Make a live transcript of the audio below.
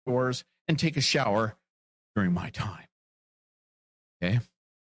doors and take a shower during my time. Okay.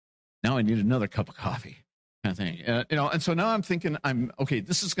 Now I need another cup of coffee, kind of thing. And so now I'm thinking, okay,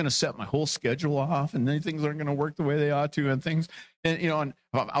 this is going to set my whole schedule off, and then things aren't going to work the way they ought to, and things. And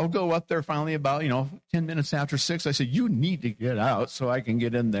I'll go up there finally about 10 minutes after 6. I said, you need to get out so I can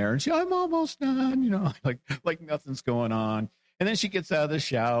get in there. And I'm almost done, like nothing's going on. And then she gets out of the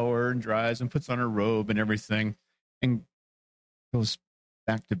shower and dries and puts on her robe and everything, and goes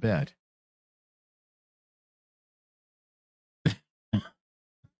back to bed.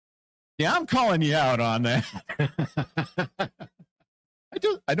 Yeah, I'm calling you out on that.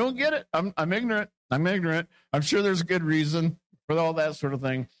 I don't get it. I'm ignorant. I'm sure there's a good reason for all that sort of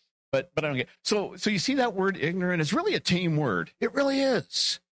thing, but I don't get it. So you see that word ignorant? It's really a tame word. It really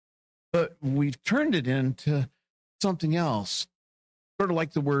is. But we've turned it into something else, sort of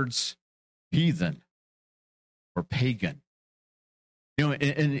like the words heathen or pagan. And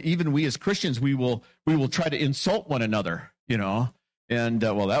even we as Christians, we will try to insult one another, And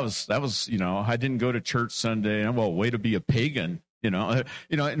well, that was I didn't go to church Sunday, and well, way to be a pagan, and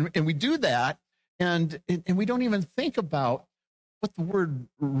we do that, and we don't even think about what the word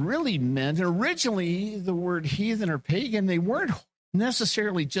really meant. And originally, the word heathen or pagan, they weren't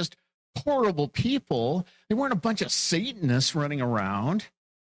necessarily just horrible people. They weren't a bunch of Satanists running around.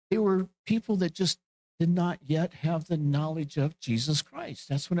 They were people that just did not yet have the knowledge of Jesus Christ.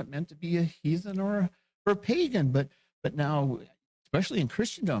 That's what it meant to be a heathen or a pagan. But now, especially in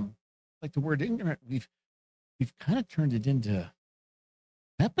Christendom, like the word ignorant, we've kind of turned it into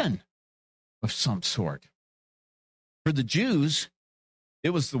weapon of some sort. For the Jews,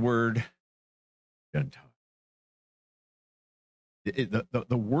 it was the word Gentile.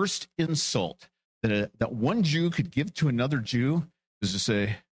 The worst insult that one Jew could give to another Jew is to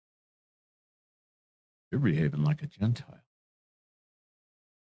say, you're behaving like a Gentile.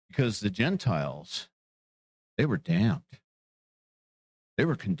 Because the Gentiles, they were damned. They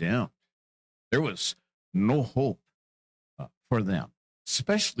were condemned. There was no hope for them,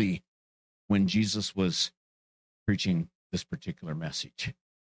 especially when Jesus was preaching this particular message.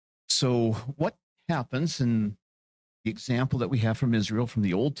 So what happens in the example that we have from Israel, from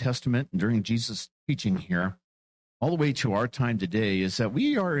the Old Testament and during Jesus' teaching here, all the way to our time today, is that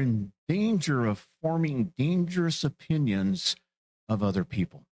we are in danger of forming dangerous opinions of other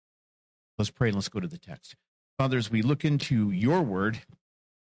people. Let's pray and let's go to the text. Father, as we look into your word,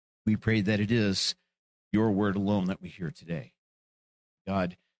 we pray that it is your word alone that we hear today.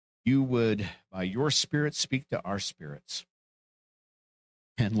 God, you would, by your Spirit, speak to our spirits.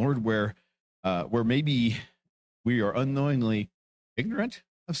 And Lord, where maybe we are unknowingly ignorant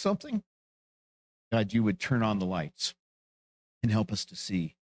of something, God, you would turn on the lights and help us to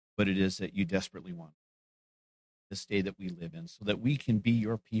see what it is that you desperately want this day that we live in, so that we can be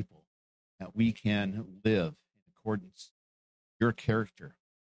your people, that we can live in accordance with your character.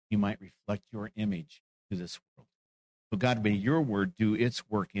 You might reflect your image to this world. So God, may your word do its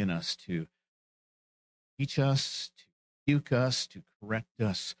work in us to teach us, to rebuke us, to correct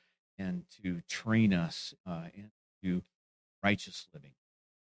us, and to train us into righteous living.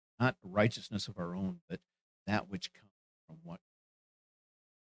 Not righteousness of our own, but that which comes from what.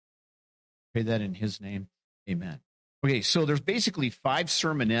 Pray that in his name. Amen. Okay, so there's basically 5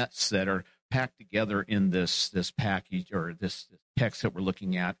 sermonettes that are packed together in this package, or this text that we're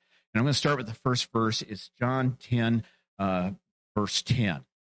looking at. And I'm going to start with the first verse. It's John 10, verse 10.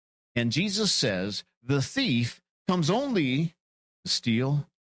 And Jesus says, the thief comes only to steal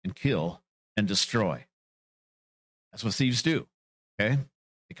and kill and destroy. That's what thieves do, okay?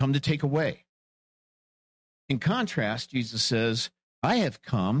 They come to take away. In contrast, Jesus says, I have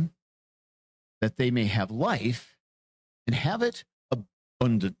come that they may have life and have it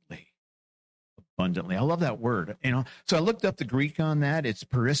abundantly. Abundantly. I love that word. So I looked up the Greek on that. It's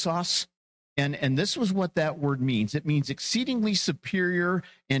perissos. And this was what that word means. It means exceedingly superior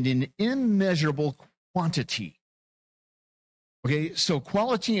and in immeasurable quantity. Okay, so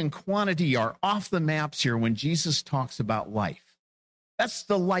quality and quantity are off the maps here when Jesus talks about life. That's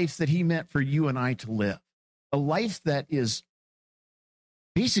the life that he meant for you and I to live. A life that is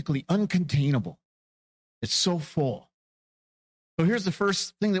basically uncontainable. It's so full. So here's the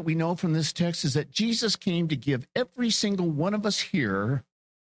first thing that we know from this text is that Jesus came to give every single one of us here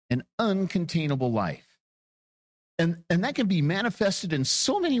an uncontainable life. And that can be manifested in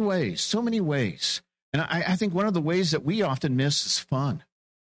so many ways. And I think one of the ways that we often miss is fun.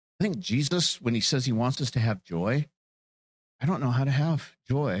 I think Jesus, when he says he wants us to have joy, I don't know how to have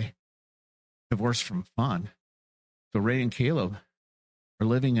joy divorced from fun. So Ray and Caleb are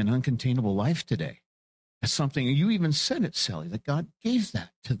living an uncontainable life today. That's something, you even said it, Sally, that God gave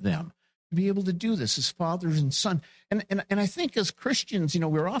that to them to be able to do this as fathers and son. And I think as Christians,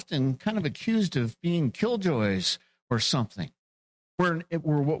 we're often kind of accused of being killjoys or something. Where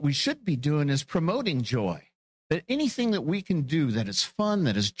what we should be doing is promoting joy. That anything that we can do that is fun,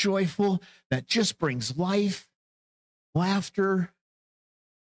 that is joyful, that just brings life, laughter,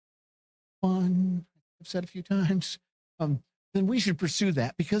 fun, I've said a few times, then we should pursue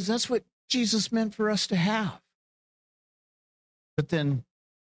that because that's what Jesus meant for us to have. But then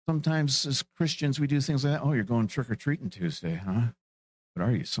sometimes as Christians, we do things like that. Oh, you're going trick-or-treating Tuesday, huh? What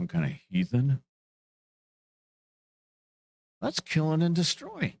are you, some kind of heathen? That's killing and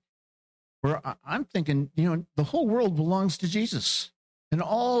destroying. Where I'm thinking, the whole world belongs to Jesus and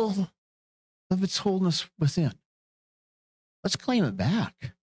all of its wholeness within. Let's claim it back.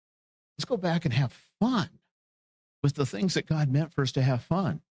 Let's go back and have fun with the things that God meant for us to have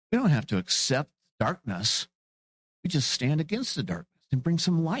fun. We don't have to accept darkness. We just stand against the darkness and bring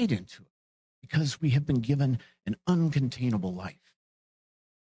some light into it because we have been given an uncontainable life.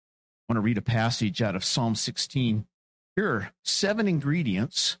 I want to read a passage out of Psalm 16. Here are 7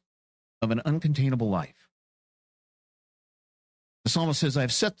 ingredients of an uncontainable life. The psalmist says,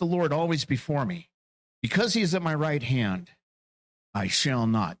 I've set the Lord always before me. Because he is at my right hand, I shall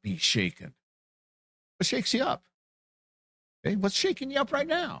not be shaken. What shakes you up? Okay, what's shaking you up right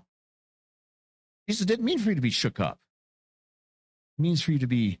now? Jesus didn't mean for you to be shook up. It means for you to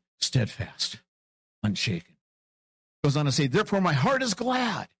be steadfast, unshaken. Goes on to say, therefore my heart is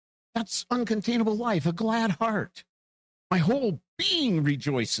glad. That's uncontainable life, a glad heart. My whole being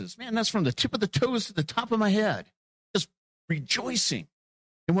rejoices. Man, that's from the tip of the toes to the top of my head. Just rejoicing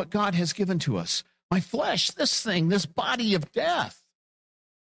in what God has given to us. My flesh, this thing, this body of death,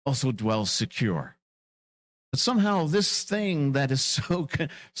 also dwells secure. But somehow this thing that is so,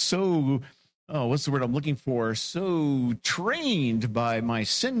 what's the word I'm looking for? So trained by my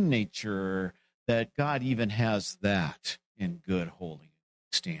sin nature that God even has that in good, holy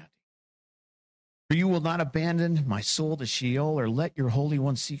standing. For you will not abandon my soul to Sheol or let your Holy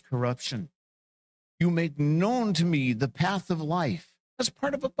One see corruption. You make known to me the path of life. That's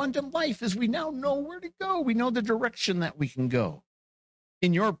part of abundant life, is we now know where to go. We know the direction that we can go.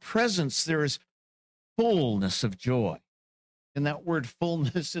 In your presence, there is fullness of joy. And that word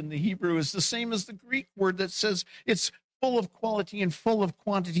fullness in the Hebrew is the same as the Greek word that says it's full of quality and full of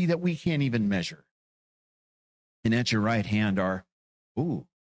quantity that we can't even measure. And at your right hand are,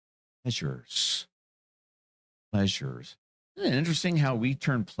 pleasures. Pleasures. Isn't it interesting how we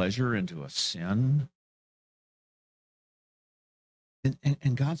turn pleasure into a sin?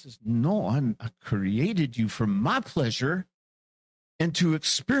 And God says, no, I created you for my pleasure and to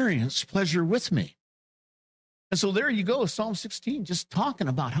experience pleasure with me. And so there you go, Psalm 16, just talking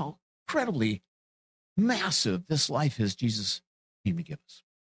about how incredibly massive this life is Jesus came to give us.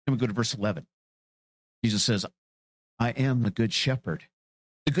 And we go to verse 11. Jesus says, I am the good shepherd.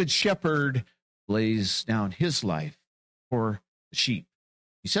 The good shepherd lays down his life for the sheep.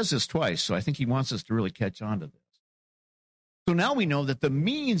 He says this twice, so I think he wants us to really catch on to this. So now we know that the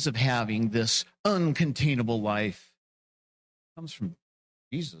means of having this uncontainable life comes from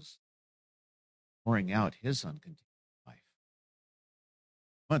Jesus pouring out his uncontainable life.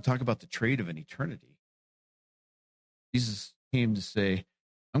 I want to talk about the trade of an eternity. Jesus came to say,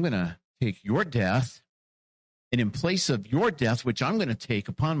 I'm going to take your death, and in place of your death, which I'm going to take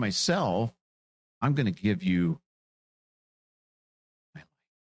upon myself, I'm going to give you my life.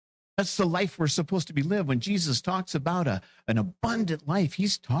 That's the life we're supposed to be living. When Jesus talks about an abundant life,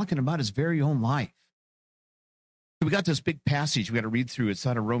 he's talking about his very own life. So we got this big passage we got to read through. It's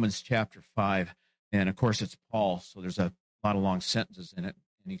out of Romans chapter 5. And of course, it's Paul, so there's a lot of long sentences in it.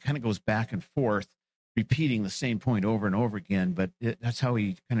 And he kind of goes back and forth, repeating the same point over and over again. But that's how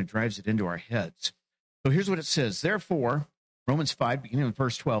he kind of drives it into our heads. So here's what it says. Therefore, Romans 5, beginning with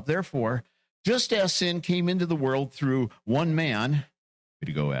verse 12, therefore, just as sin came into the world through one man, way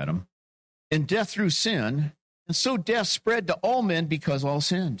to go, Adam, and death through sin, and so death spread to all men because all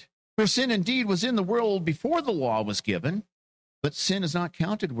sinned. For sin indeed was in the world before the law was given, but sin is not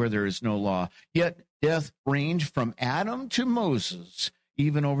counted where there is no law. Yet death reigned from Adam to Moses,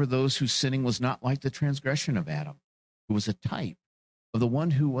 even over those whose sinning was not like the transgression of Adam, who was a type of the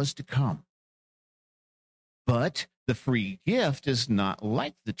one who was to come. But the free gift is not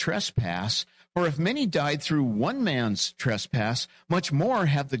like the trespass, for if many died through one man's trespass, much more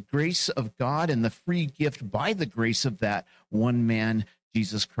have the grace of God and the free gift by the grace of that one man,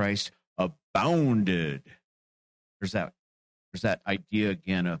 Jesus Christ, abounded. There's that idea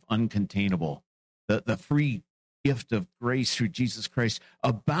again of uncontainable. The free gift of grace through Jesus Christ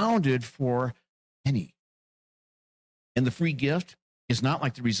abounded for any. And the free gift is not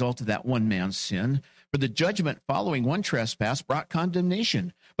like the result of that one man's sin. For the judgment following one trespass brought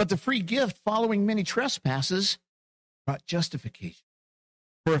condemnation, but the free gift following many trespasses brought justification.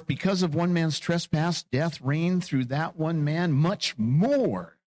 For if because of one man's trespass death reigned through that one man, much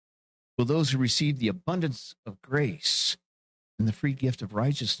more will those who receive the abundance of grace and the free gift of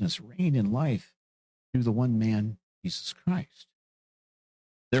righteousness reign in life through the one man, Jesus Christ.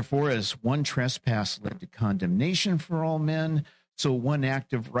 Therefore, as one trespass led to condemnation for all men, so one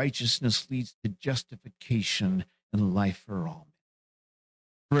act of righteousness leads to justification and life for all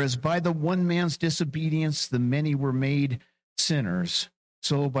men. For as by the one man's disobedience the many were made sinners,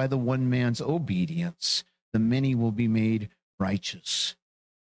 so by the one man's obedience the many will be made righteous.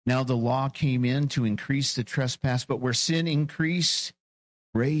 Now the law came in to increase the trespass, but where sin increased,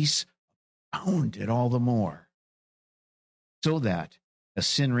 grace abounded all the more. So that, as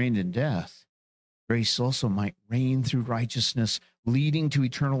sin reigned in death, grace also might reign through righteousness, leading to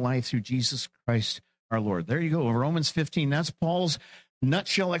eternal life through Jesus Christ our Lord. There you go, Romans 15. That's Paul's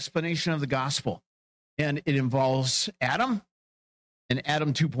nutshell explanation of the gospel. And it involves Adam and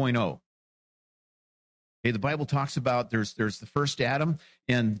Adam 2.0. Okay, the Bible talks about there's the first Adam,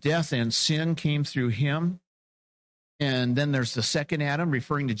 and death and sin came through him. And then there's the second Adam,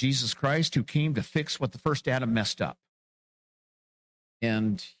 referring to Jesus Christ, who came to fix what the first Adam messed up.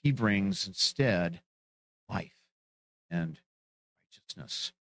 And he brings instead life and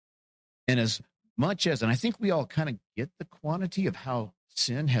righteousness. And as much as, and I think we all kind of get the quantity of how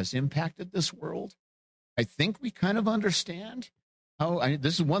sin has impacted this world, I think we kind of understand how,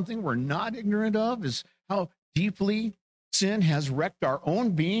 this is one thing we're not ignorant of, is how deeply sin has wrecked our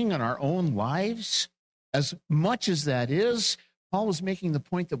own being and our own lives. As much as that is, Paul was making the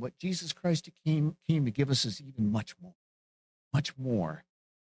point that what Jesus Christ came to give us is even much more. Much more.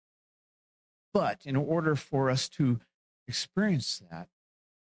 But in order for us to experience that,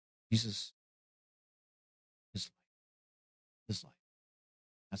 Jesus, his life.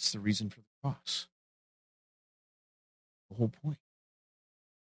 That's the reason for the cross. The whole point.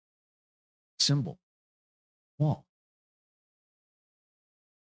 Symbol. Wall.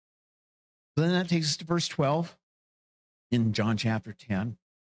 So then that takes us to verse 12 in John chapter 10.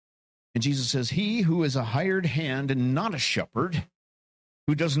 And Jesus says, he who is a hired hand and not a shepherd,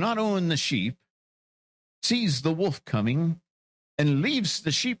 who does not own the sheep, sees the wolf coming and leaves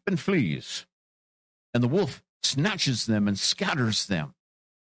the sheep and flees. And the wolf snatches them and scatters them.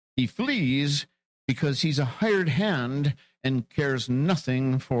 He flees because he's a hired hand and cares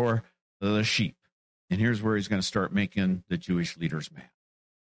nothing for the sheep. And here's where he's going to start making the Jewish leaders mad.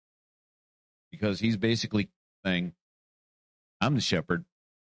 Because he's basically saying, I'm the shepherd,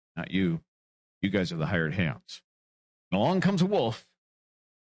 not you. You guys are the hired hands. And along comes a wolf,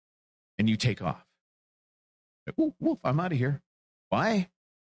 and you take off. Ooh, wolf, I'm out of here. Why?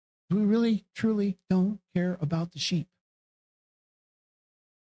 We really, truly don't care about the sheep.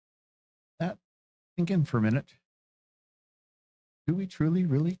 That, think in for a minute. Do we truly,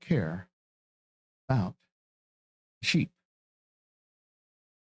 really care about the sheep?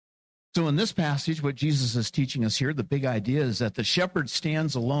 So in this passage, what Jesus is teaching us here, the big idea is that the shepherd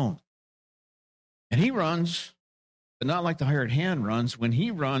stands alone. And he runs, but not like the hired hand runs. When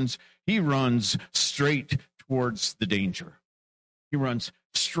he runs straight towards the danger. He runs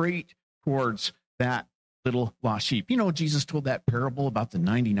straight towards that little lost sheep. You know, Jesus told that parable about the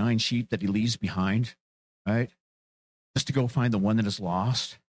 99 sheep that he leaves behind, right? Just to go find the one that is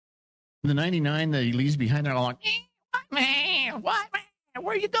lost. And the 99 that he leaves behind, they're all like, what, man?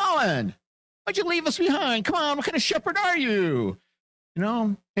 Where are you going? Why'd you leave us behind? Come on, what kind of shepherd are you? You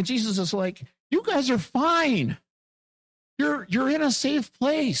know? And Jesus is like, you guys are fine. You're in a safe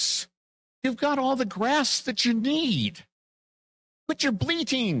place. You've got all the grass that you need. But you're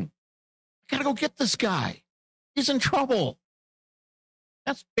bleating. I gotta go get this guy. He's in trouble.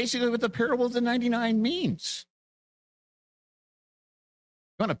 That's basically what the parable of the 99 means.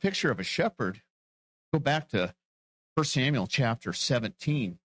 You want a picture of a shepherd? Go back to 1 Samuel chapter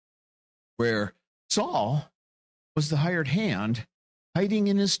 17, where Saul was the hired hand hiding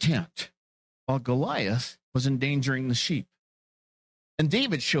in his tent while Goliath was endangering the sheep. And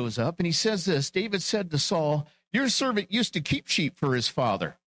David shows up and he says this. David said to Saul, your servant used to keep sheep for his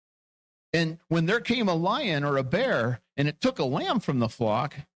father. And when there came a lion or a bear and it took a lamb from the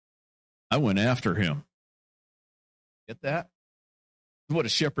flock, I went after him. Get that? That's what a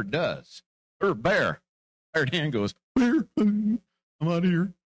shepherd does. Or a bear. Hired hand goes, bear, I'm out of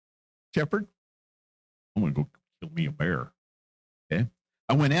here. Shepherd, I'm going to go kill me a bear. Okay?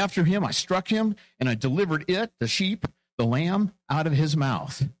 I went after him, I struck him, and I delivered it, the sheep, the lamb, out of his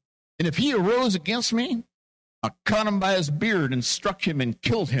mouth. And if he arose against me, caught him by his beard and struck him and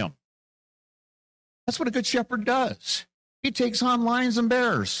killed him. That's what a good shepherd does. He takes on lions and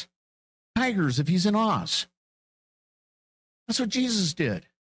bears, tigers if he's in Oz. That's what Jesus did.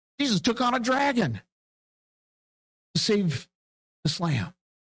 Jesus took on a dragon to save this lamb.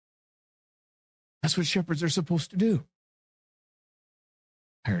 That's what shepherds are supposed to do.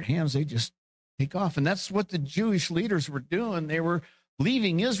 Hired hands, they just take off. And that's what the Jewish leaders were doing. They were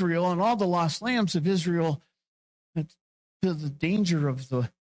leaving Israel and all the lost lambs of Israel to the danger of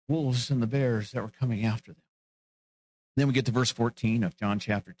the wolves and the bears that were coming after them. Then we get to verse 14 of John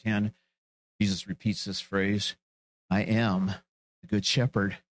chapter 10. Jesus repeats this phrase, I am the good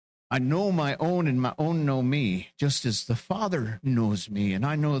shepherd. I know my own and my own know me, just as the Father knows me, and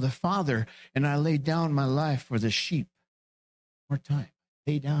I know the Father, and I lay down my life for the sheep. One more time,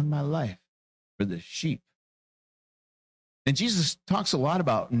 lay down my life for the sheep. And Jesus talks a lot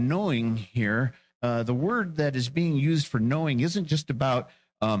about knowing here. The word that is being used for knowing isn't just about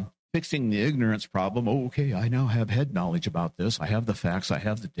fixing the ignorance problem. Oh, okay, I now have head knowledge about this. I have the facts. I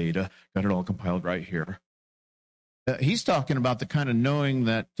have the data. Got it all compiled right here. He's talking about the kind of knowing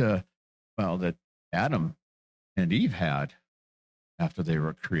that, that Adam and Eve had after they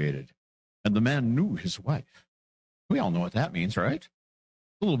were created. And the man knew his wife. We all know what that means, right?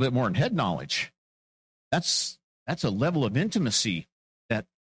 A little bit more in head knowledge. That's a level of intimacy that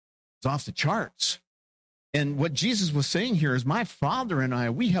is off the charts. And what Jesus was saying here is my Father and I,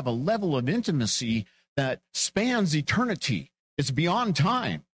 we have a level of intimacy that spans eternity. It's beyond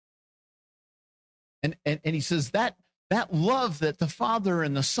time. And he says that love that the Father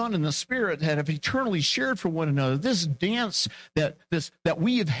and the Son and the Spirit have eternally shared for one another, this dance that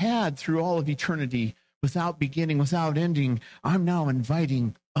we have had through all of eternity without beginning, without ending, I'm now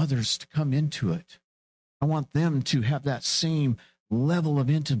inviting others to come into it. I want them to have that same level of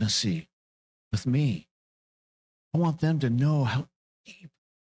intimacy with me. I want them to know how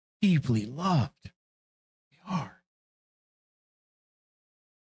deeply loved we are.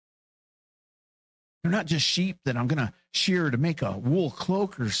 They're not just sheep that I'm going to shear to make a wool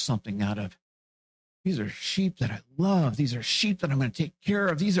cloak or something out of. These are sheep that I love. These are sheep that I'm going to take care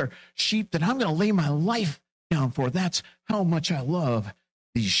of. These are sheep that I'm going to lay my life down for. That's how much I love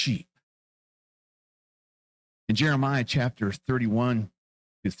these sheep. In Jeremiah chapter 31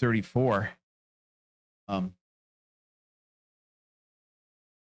 to 34, we're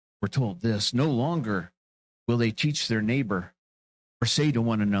told this, no longer will they teach their neighbor or say to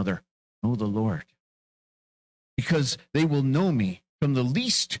one another, know the Lord, because they will know me from the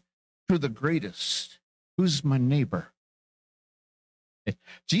least to the greatest. Who's my neighbor?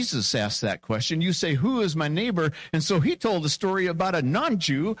 Jesus asked that question. You say, who is my neighbor? And so he told a story about a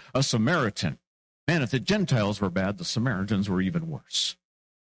non-Jew, a Samaritan. Man, if the Gentiles were bad, the Samaritans were even worse.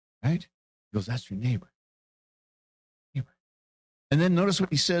 Right? He goes, that's your neighbor. And then notice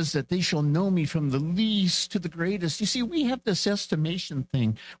what he says, that they shall know me from the least to the greatest. You see, we have this estimation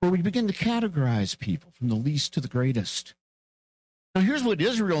thing where we begin to categorize people from the least to the greatest. Now, here's what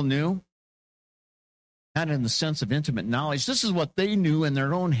Israel knew, not in the sense of intimate knowledge. This is what they knew in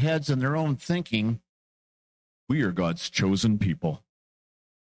their own heads and their own thinking. We are God's chosen people.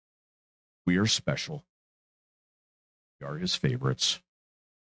 We are special. We are his favorites.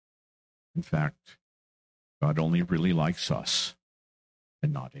 In fact, God only really likes us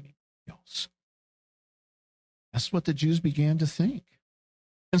and not anybody else. That's what the Jews began to think.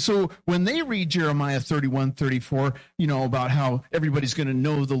 And so when they read Jeremiah 31:34, about how everybody's going to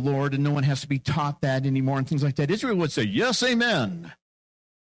know the Lord and no one has to be taught that anymore and things like that, Israel would say, yes, amen.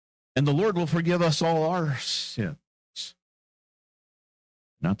 And the Lord will forgive us all our sins.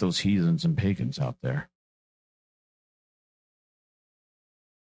 Not those heathens and pagans out there.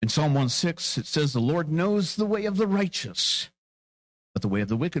 In Psalm 1:6, it says, the Lord knows the way of the righteous, but the way of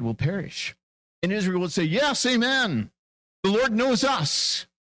the wicked will perish. And Israel would say, yes, amen. The Lord knows us.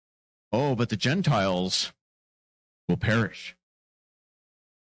 Oh, but the Gentiles will perish.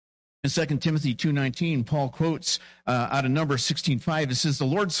 In 2 Timothy 2:19, Paul quotes out of Numbers 16:5. It says, the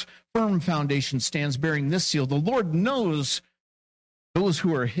Lord's firm foundation stands bearing this seal. The Lord knows those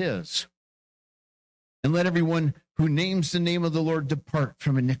who are his. And let everyone who names the name of the Lord depart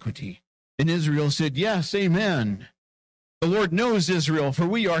from iniquity. And Israel said, yes, amen. The Lord knows Israel, for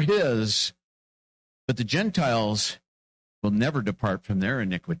we are his. But the Gentiles will never depart from their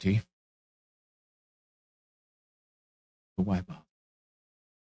iniquity. So why bother?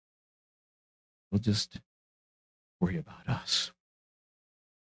 We'll just worry about us.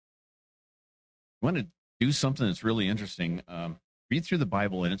 I want to do something that's really interesting. Read through the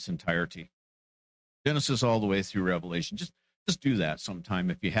Bible in its entirety. Genesis all the way through Revelation. Just do that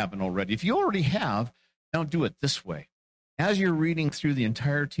sometime if you haven't already. If you already have, Now do it this way. As you're reading through the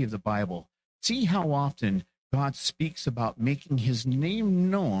entirety of the Bible, see how often God speaks about making his name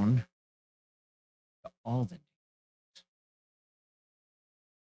known to all the nations.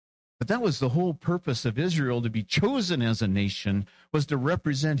 But that was the whole purpose of Israel, to be chosen as a nation, was to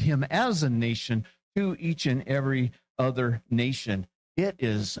represent him as a nation to each and every other nation. It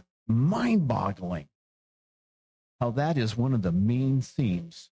is mind-boggling how that is one of the main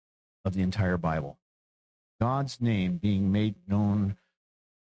themes of the entire Bible. God's name being made known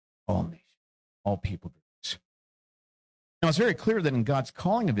to all nations, all people groups. Now, it's very clear that in God's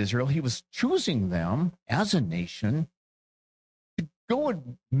calling of Israel, he was choosing them as a nation to go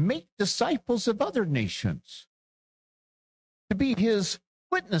and make disciples of other nations, to be his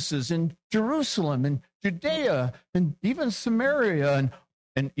witnesses in Jerusalem and Judea and even Samaria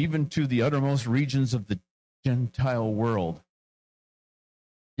and even to the uttermost regions of the Gentile world.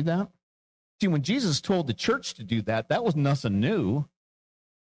 See that? See, when Jesus told the church to do that, that was nothing new.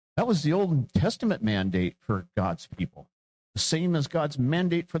 That was the Old Testament mandate for God's people, the same as God's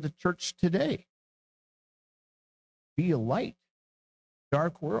mandate for the church today. Be a light,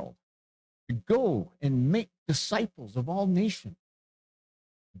 dark world. To go and make disciples of all nations.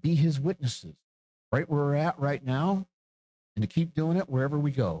 Be his witnesses right where we're at right now, and to keep doing it wherever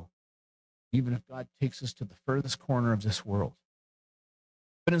we go, even if God takes us to the furthest corner of this world.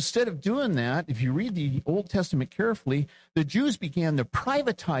 But instead of doing that, if you read the Old Testament carefully, the Jews began to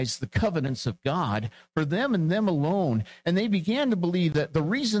privatize the covenants of God for them and them alone. And they began to believe that the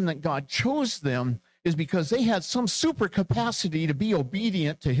reason that God chose them is because they had some super capacity to be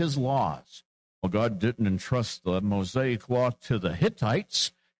obedient to his laws. Well, God didn't entrust the Mosaic law to the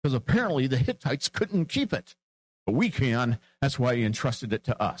Hittites because apparently the Hittites couldn't keep it. But we can. That's why he entrusted it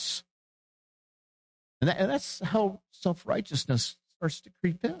to us. And that's how self-righteousness starts to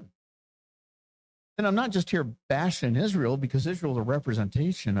creep in. And I'm not just here bashing Israel because Israel is a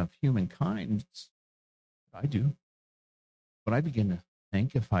representation of humankind. I do. But I begin to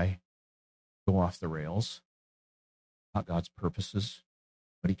think, if I go off the rails, not God's purposes,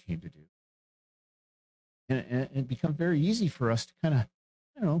 what he came to do. And it becomes very easy for us to kind of,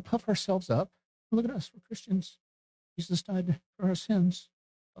 puff ourselves up. Look at us, we're Christians. Jesus died for our sins,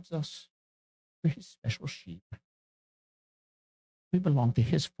 loves us. We're his special sheep. We belong to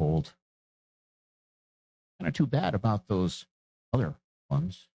his fold. Kind of too bad about those other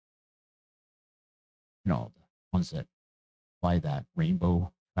ones. The ones that fly that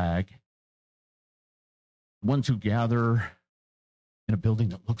rainbow flag. The ones who gather in a building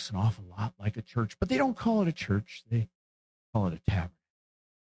that looks an awful lot like a church, but they don't call it a church. They call it a tavern.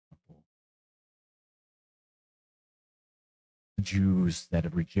 The Jews that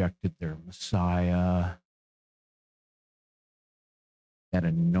have rejected their Messiah, that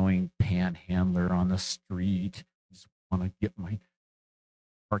annoying panhandler on the street. I just want to get my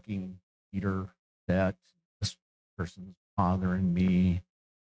parking meter set. This person's bothering me.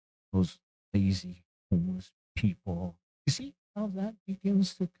 Those lazy homeless people. You see how that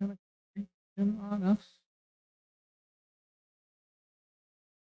begins to kind of creep in on us?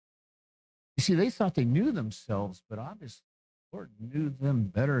 You see, they thought they knew themselves, but obviously the Lord knew them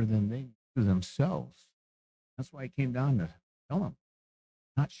better than they knew themselves. That's why it came down to tell them,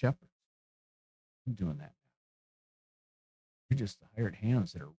 not shepherds. I'm doing that now. You're just the hired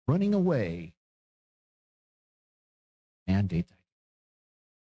hands that are running away. Mandate that.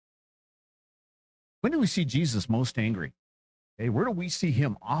 When do we see Jesus most angry? Okay, where do we see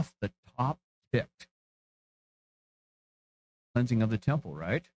him off the top ticked? Cleansing of the temple,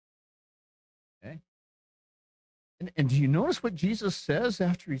 right? Okay. And do you notice what Jesus says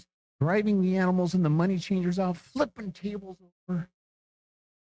after he's driving the animals and the money changers out, flipping tables over?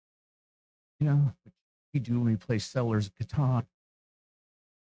 What we do when we play Sellers of Catan.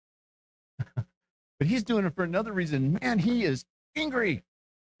 But he's doing it for another reason. Man, he is angry.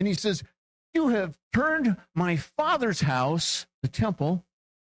 And he says, you have turned my father's house, the temple,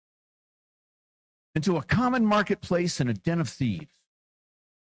 into a common marketplace and a den of thieves.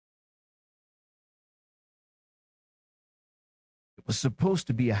 It was supposed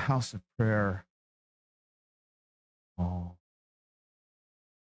to be a house of prayer. Oh.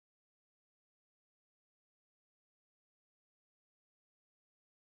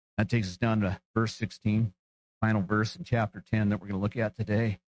 That takes us down to verse 16, final verse in chapter 10 that we're going to look at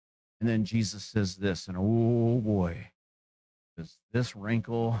today. And then Jesus says this, and oh boy, does this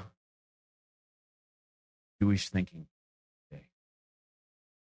rankle Jewish thinking today.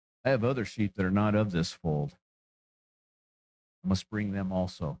 I have other sheep that are not of this fold. I must bring them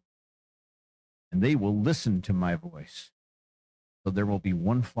also. And they will listen to my voice. So there will be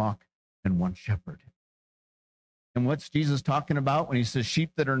one flock and one shepherd. And what's Jesus talking about when he says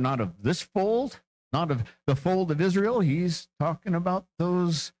sheep that are not of this fold, not of the fold of Israel? He's talking about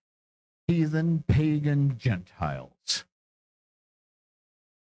those heathen, pagan Gentiles.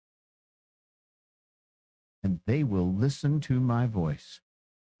 And they will listen to my voice.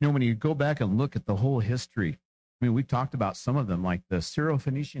 You know, when you go back and look at the whole history, I mean, we talked about some of them, like the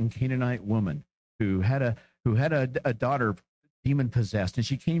Syrophoenician Canaanite woman who had a daughter demon possessed, and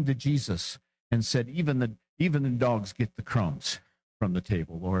she came to Jesus and said, even the dogs get the crumbs from the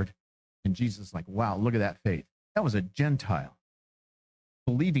table, Lord. And Jesus is like, wow, look at that faith. That was a Gentile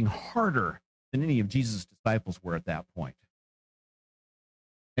believing harder than any of Jesus' disciples were at that point.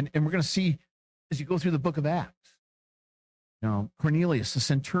 And we're going to see as you go through the book of Acts. Now, Cornelius, the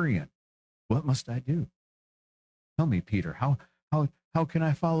centurion, what must I do? Tell me, Peter, how can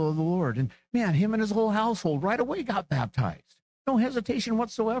I follow the Lord? And man, him and his whole household right away got baptized. No hesitation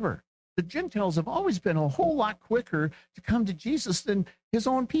whatsoever. The Gentiles have always been a whole lot quicker to come to Jesus than his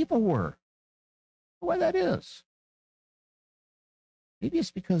own people were. Why that is? Maybe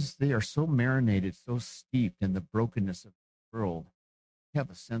it's because they are so marinated, so steeped in the brokenness of the world. They have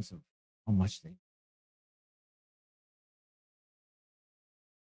a sense of how much they.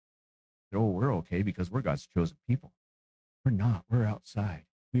 Oh, we're okay because we're God's chosen people. We're not. We're outside.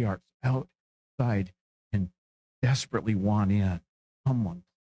 We are outside and desperately want in. Someone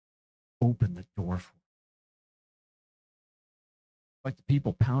open the door for us. Like the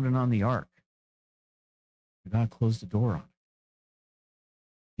people pounding on the ark. God closed the door on it.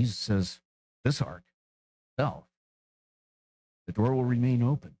 Jesus says, this ark itself, the door will remain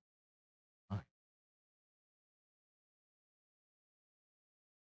open.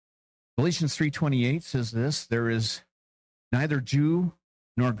 Galatians 3:28 says this, there is neither Jew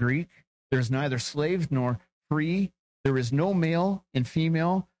nor Greek, there is neither slave nor free, there is no male and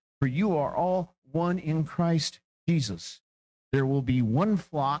female, for you are all one in Christ Jesus. There will be one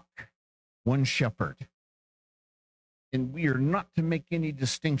flock, one shepherd. And we are not to make any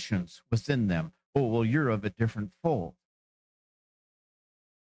distinctions within them. Oh, well, you're of a different fold.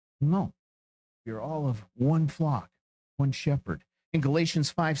 No, you're all of one flock, one shepherd. In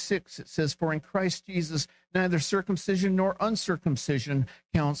Galatians 5:6, it says, for in Christ Jesus, neither circumcision nor uncircumcision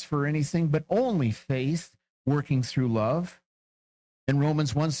counts for anything, but only faith working through love. In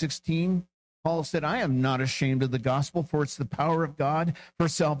Romans 1:16, Paul said, I am not ashamed of the gospel, for it's the power of God for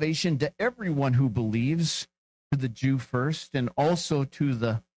salvation to everyone who believes, to the Jew first, and also to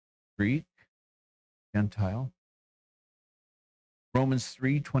the Greek, Gentile. Romans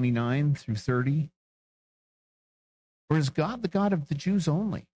 3:29 through 30. Or is God the God of the Jews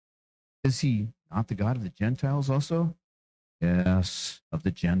only? Is he not the God of the Gentiles also? Yes, of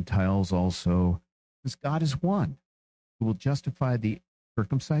the Gentiles also. Because God is one who will justify the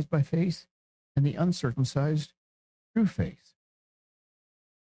circumcised by faith and the uncircumcised through faith.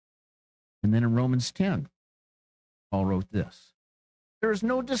 And then in Romans 10, Paul wrote this. There is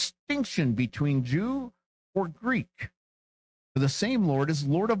no distinction between Jew or Greek. For the same Lord is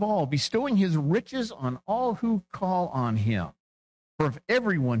Lord of all, bestowing his riches on all who call on him. For if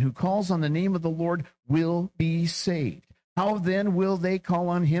everyone who calls on the name of the Lord will be saved. How then will they call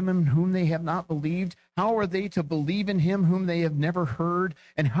on him in whom they have not believed? How are they to believe in him whom they have never heard?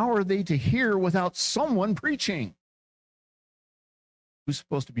 And how are they to hear without someone preaching? Who's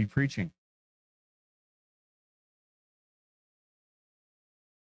supposed to be preaching?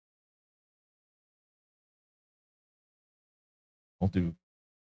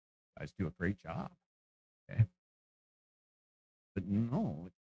 Guys do a great job. Okay. But no,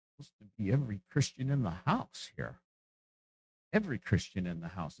 it's supposed to be every Christian in the house here. Every Christian in the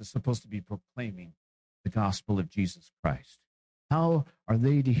house is supposed to be proclaiming the gospel of Jesus Christ. How are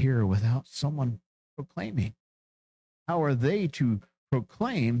they to hear without someone proclaiming? How are they to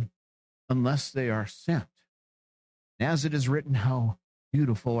proclaim unless they are sent? As it is written, how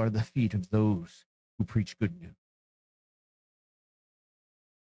beautiful are the feet of those who preach good news.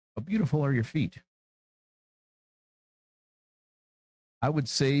 How beautiful are your feet? I would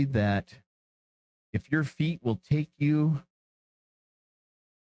say that if your feet will take you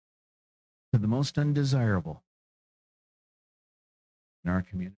to the most undesirable in our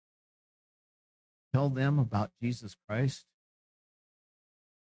community, tell them about Jesus Christ,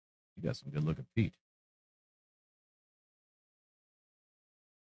 you got some good looking feet.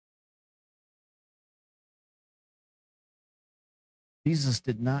 Jesus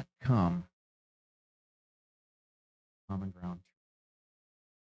did not come common ground.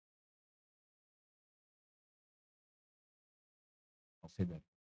 I'll say that.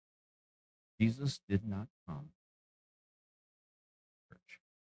 Jesus did not come to church.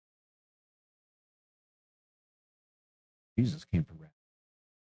 Jesus came to rest.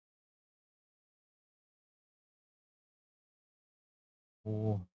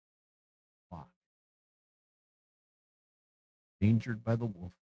 Whole flock. Endangered by the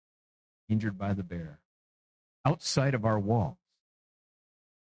wolf, injured by the bear. Outside of our walls,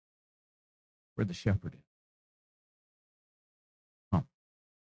 where the shepherd is. Come.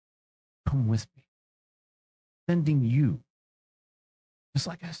 Come with me. Sending you, just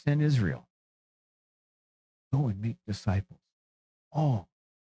like I sent Israel. Go and make disciples. All.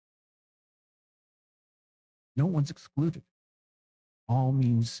 No one's excluded. All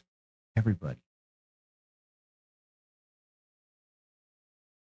means everybody.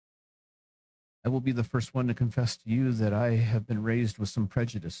 I will be the first one to confess to you that I have been raised with some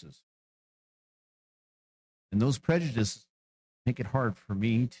prejudices. And those prejudices make it hard for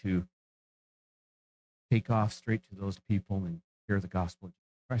me to take off straight to those people and share the gospel of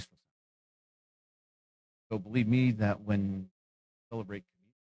Jesus Christ with them. So believe me that when we celebrate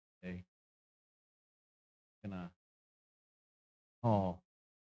Communion Day, I'm going to call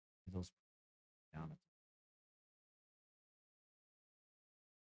those down.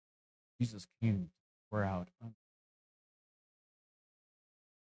 Jesus came to pour out on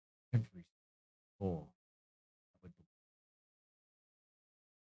every soul that would believe.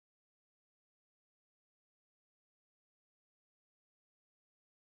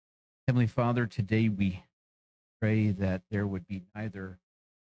 Heavenly Father, today we pray that there would be neither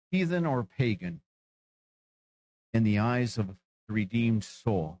heathen or pagan in the eyes of the redeemed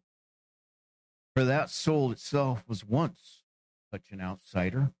soul. For that soul itself was once such an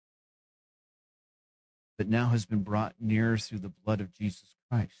outsider, but now has been brought near through the blood of Jesus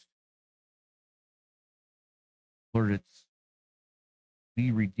Christ. Lord, it's we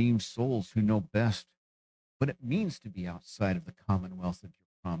redeemed souls who know best what it means to be outside of the commonwealth of your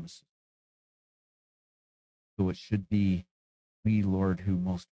promises. So it should be we, Lord, who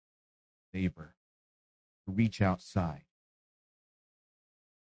most labor to reach outside,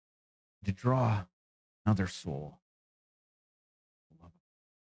 to draw another soul.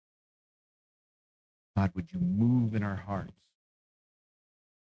 God, would you move in our hearts?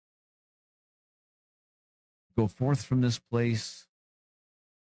 Go forth from this place,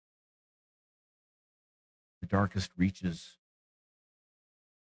 the darkest reaches,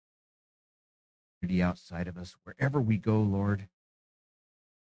 outside of us, wherever we go, Lord,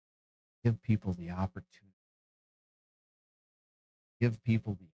 give people the opportunity. Give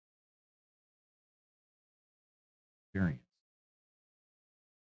people the experience.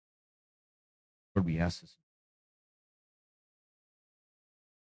 Lord, we ask this.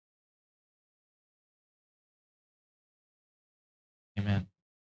 Amen.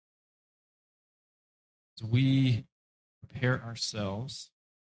 As we prepare ourselves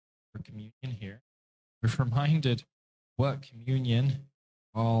for communion here, we're reminded what communion is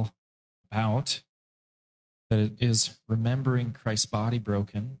all about, that it is remembering Christ's body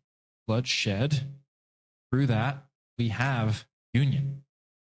broken, blood shed. Through that, we have union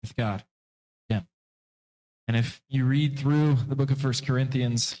with God. Yeah. And if you read through the book of 1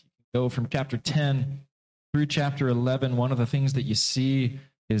 Corinthians, go from chapter 10 through chapter 11, one of the things that you see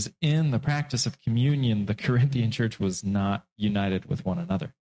is in the practice of communion, the Corinthian church was not united with one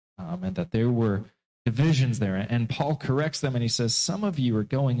another, and that there were divisions there. And Paul corrects them, and he says, some of you are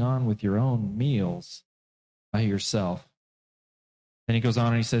going on with your own meals by yourself. Then he goes on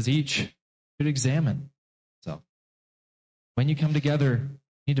and he says, each should examine himself. When you come together, you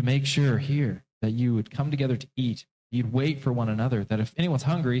need to make sure here that you would come together to eat. You'd wait for one another, that if anyone's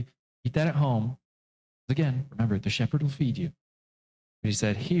hungry, eat that at home. Again, remember, the shepherd will feed you. But he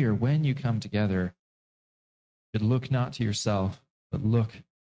said, here, when you come together, you should look not to yourself, but look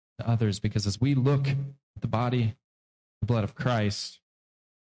to others. Because as we look at the body, the blood of Christ,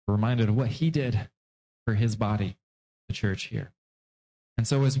 we're reminded of what he did for his body, the church here. And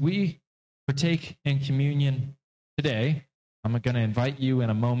so as we partake in communion today, I'm going to invite you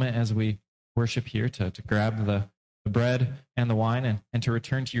in a moment as we worship here to grab the bread and the wine and to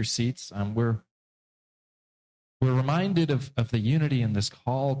return to your seats. We're reminded of the unity in this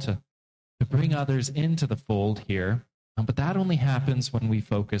call to bring others into the fold here, but that only happens when we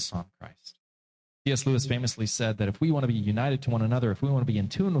focus on Christ. C.S. Lewis famously said that if we want to be united to one another, if we want to be in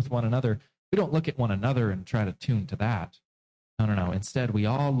tune with one another, we don't look at one another and try to tune to that. No. Instead, we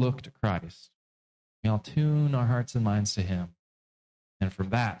all look to Christ. We all tune our hearts and minds to him. And from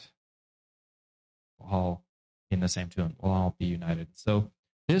that, we'll all be in the same tune. We'll all be united. So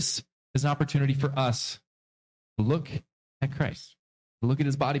this is an opportunity for us to look at Christ, to look at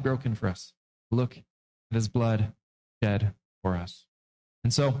his body broken for us, to look at his blood shed for us.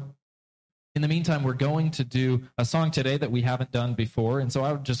 And so In the meantime, we're going to do a song today that we haven't done before. And so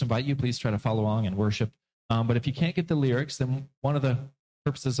I would just invite you, please try to follow along and worship. But if you can't get the lyrics, then one of the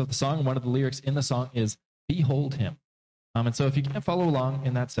purposes of the song, one of the lyrics in the song is Behold Him. And so if you can't follow along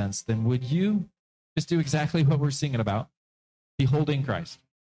in that sense, then would you just do exactly what we're singing about? Beholding Christ.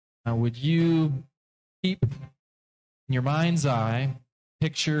 Would you keep in your mind's eye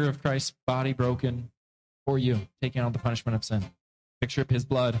picture of Christ's body broken for you, taking on the punishment of sin? Picture of his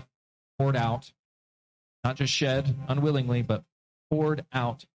blood poured out, not just shed unwillingly, but poured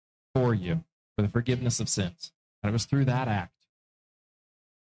out for you for the forgiveness of sins. And it was through that act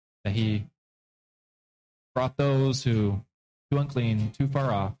that he brought those who too unclean, too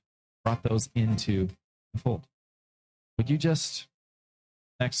far off, brought those into the fold. Would you just,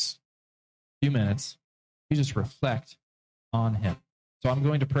 next few minutes, you just reflect on him? So I'm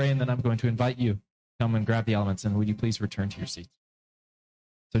going to pray, and then I'm going to invite you to come and grab the elements, and would you please return to your seats?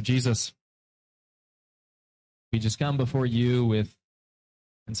 So Jesus, we just come before you with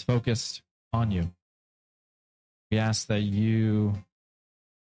hands focused on you. We ask that you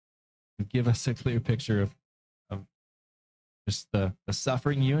give us a clear picture of just the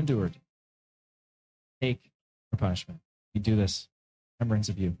suffering you endured. Take our punishment. We do this in remembrance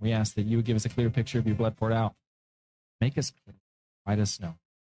of you. We ask that you would give us a clear picture of your blood poured out. Make us clear. Let us know.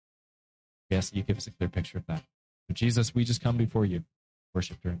 We ask that you give us a clear picture of that. So Jesus, we just come before you.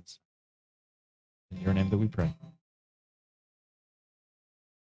 Worship during this. In your name that we pray.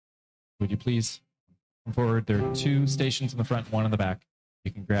 Would you please come forward? There are 2 stations in the front, 1 in the back.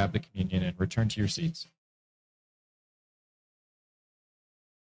 You can grab the communion and return to your seats.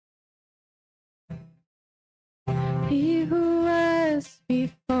 He who was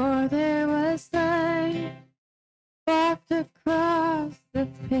before there was time walked across the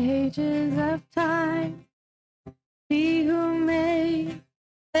pages of time. He who made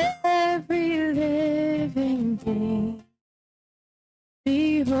every living thing.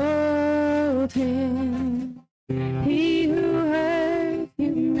 Behold him. He who heard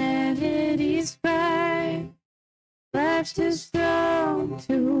humanity's cry left his throne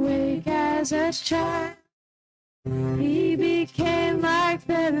to wake as a child. He became like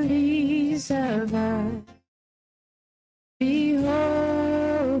the leaves of earth.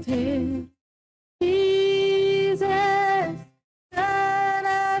 Behold him, Jesus, Son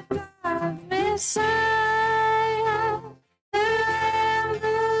of God, Messiah, the Lamb of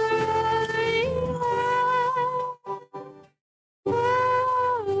God.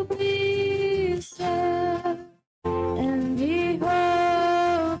 Be still and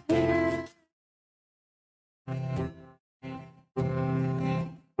behold him.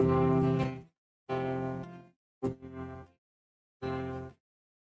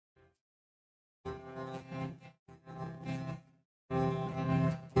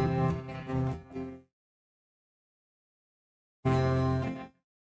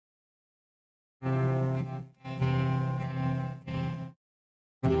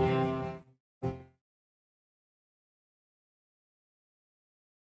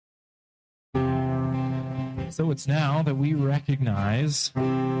 So it's now that we recognize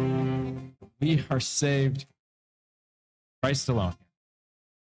we are saved Christ alone.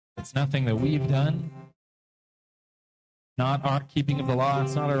 It's nothing that we've done, not our keeping of the law,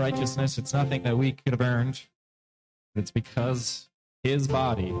 it's not our righteousness, it's nothing that we could have earned. It's because his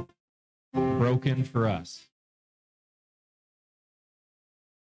body broken for us.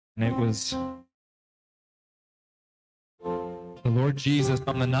 And it was the Lord Jesus,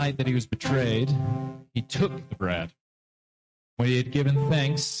 on the night that he was betrayed, he took the bread. When he had given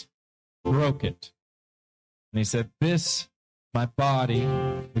thanks, broke it. And he said, "This, my body,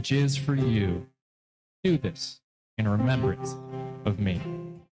 which is for you. Do this in remembrance of me."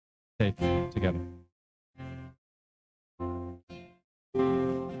 Take it together.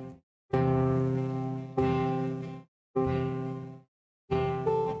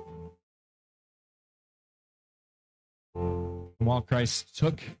 And while Christ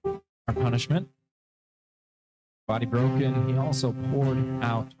took our punishment, body broken, he also poured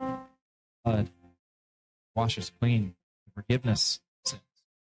out blood, wash us clean, forgiveness of sins.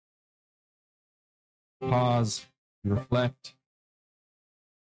 Pause, reflect.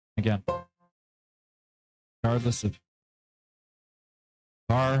 Again, regardless of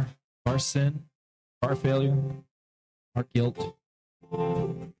our sin, our failure, our guilt,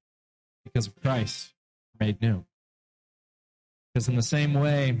 because of Christ, we're made new. Because in the same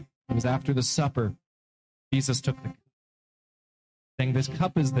way, it was after the supper, Jesus took the cup, saying, "This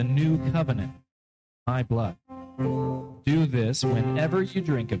cup is the new covenant, my blood. Do this whenever you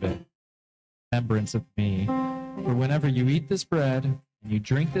drink of it, in remembrance of me. For whenever you eat this bread and you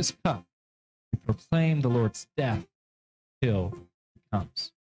drink this cup, We proclaim the Lord's death till he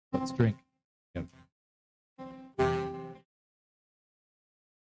comes. Let's drink together.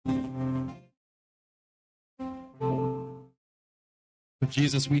 So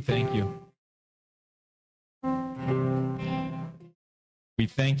Jesus, we thank you. We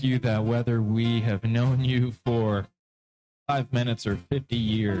thank you that whether we have known you for 5 minutes or 50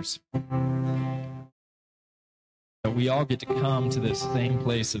 years, that we all get to come to this same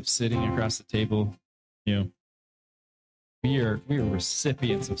place of sitting across the table with you. We are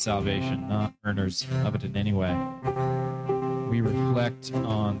recipients of salvation, not earners of it in any way. We reflect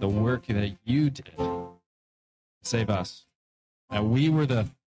on the work that you did to save us. That we were the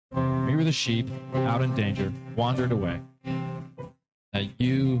sheep out in danger, wandered away. That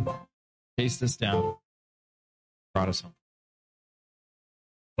you chased us down, brought us home.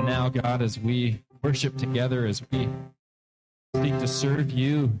 And now, God, as we worship together, as we seek to serve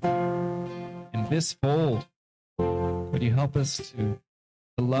you in this fold, would you help us to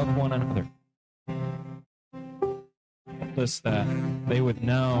love one another? Help us that they would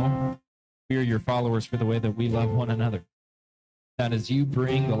know we are your followers for the way that we love one another. That as you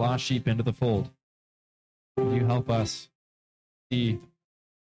bring the lost sheep into the fold, would you help us see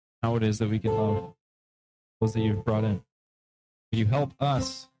how it is that we can love those that you've brought in? Would you help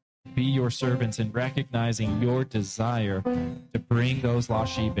us be your servants in recognizing your desire to bring those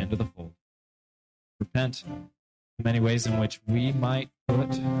lost sheep into the fold? Repent in many ways in which we might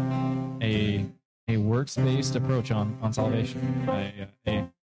put a works-based approach on salvation, a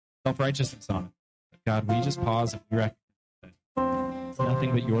self-righteousness on it. But God, we just pause and we recognize that it's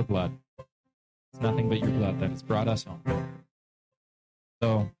nothing but your blood. It's nothing but your blood that has brought us home.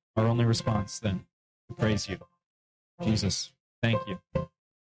 So our only response then to praise you. Jesus, thank you.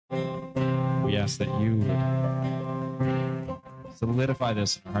 We ask that you would solidify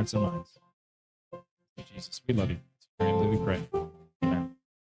this in our hearts and minds. Jesus, we love you. It's in your name that we pray. Amen.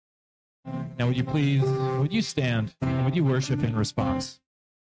 Now, would you stand and would you worship in response to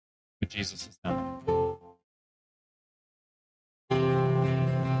what Jesus has done?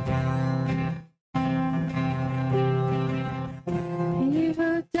 He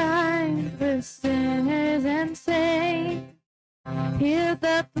who died for sinners and saints, healed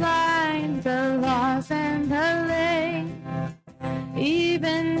the blind, the lost, and the lame.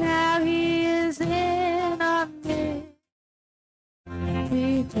 Even now he is in our midst.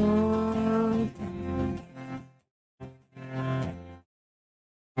 Behold him.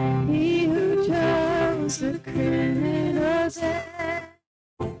 He who chose the criminal's death,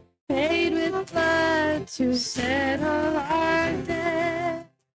 paid with blood to settle our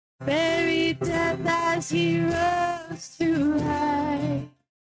debt, buried death as he rose to life.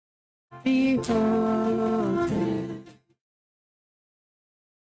 Behold him.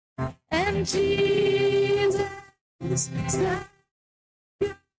 And Jesus stands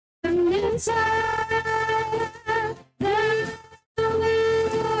inside the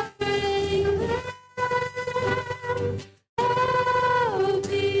living Lamb. Oh,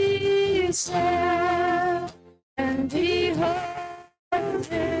 be still and behold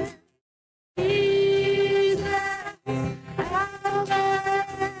him. Jesus,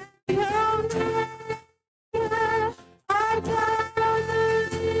 Alpha and Omega, our God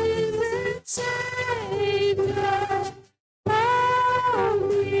and Savior. Oh,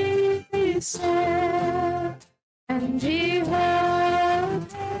 be still and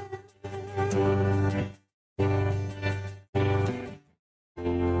behold him.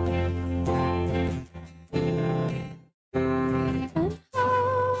 And holy,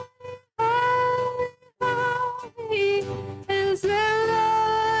 holy is the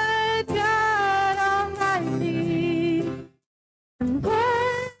Lord God Almighty. And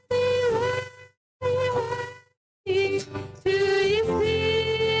worthy, worthy, worthy to receive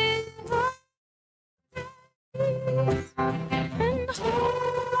praise. And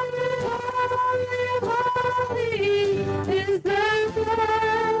holy, holy, holy is the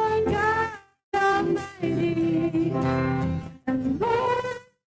Lord God Almighty. And worthy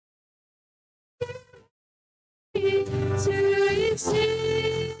to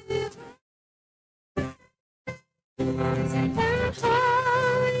receive. And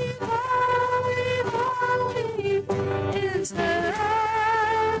holy, holy, holy is the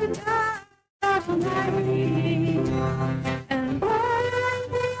Lord God Almighty. And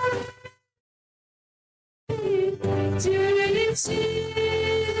worthy to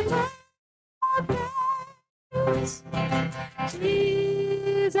receive our praise.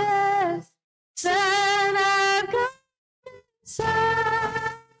 Jesus, Son of God, Son.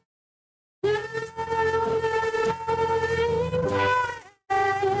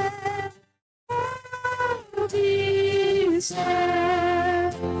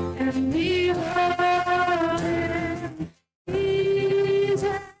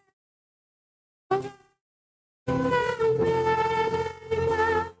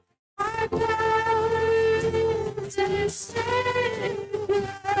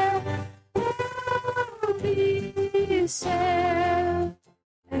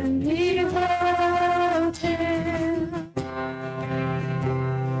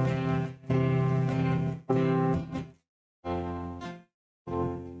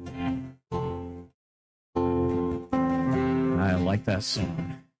 like that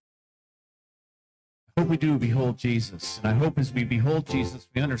song. I hope we do behold Jesus. And I hope as we behold Jesus,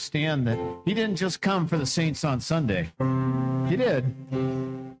 we understand that he didn't just come for the saints on Sunday. He did.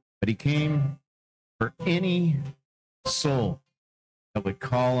 But he came for any soul that would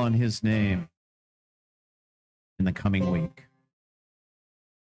call on his name in the coming week.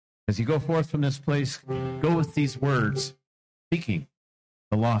 As you go forth from this place, go with these words, seeking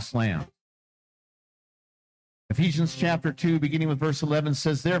the lost lamb. Ephesians chapter 2, beginning with verse 11,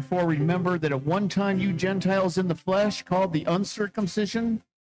 says, "Therefore remember that at one time you Gentiles in the flesh, called the uncircumcision,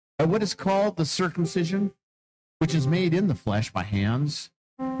 by what is called the circumcision, which is made in the flesh by hands.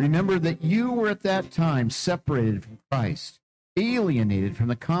 Remember that you were at that time separated from Christ, alienated from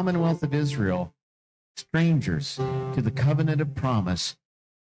the commonwealth of Israel, strangers to the covenant of promise,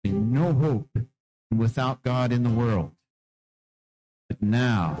 in no hope and without God in the world. But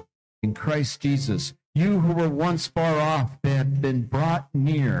now, in Christ Jesus, you who were once far off have been brought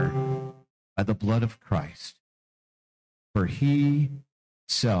near by the blood of Christ. For he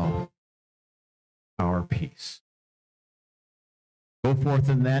himself our peace." Go forth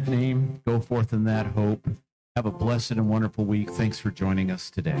in that name. Go forth in that hope. Have a blessed and wonderful week. Thanks for joining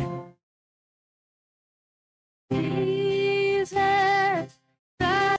us today.